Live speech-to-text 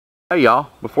Hey y'all,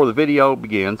 before the video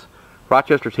begins,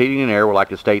 Rochester's Heating and Air would like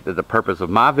to state that the purpose of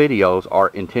my videos are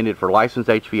intended for licensed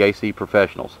HVAC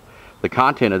professionals. The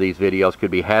content of these videos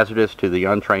could be hazardous to the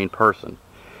untrained person.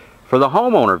 For the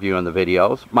homeowner viewing the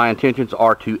videos, my intentions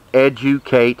are to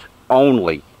educate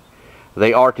only.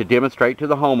 They are to demonstrate to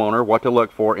the homeowner what to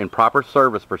look for in proper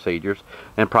service procedures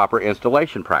and proper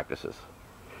installation practices.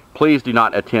 Please do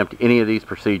not attempt any of these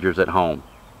procedures at home.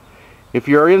 If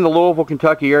you're in the Louisville,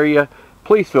 Kentucky area,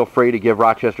 please feel free to give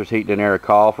Rochester's Heating and Air a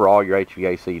call for all your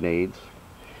HVAC needs.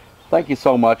 Thank you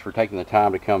so much for taking the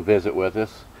time to come visit with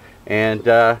us.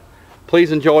 And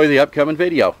please enjoy the upcoming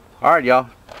video. Alright y'all,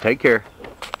 take care.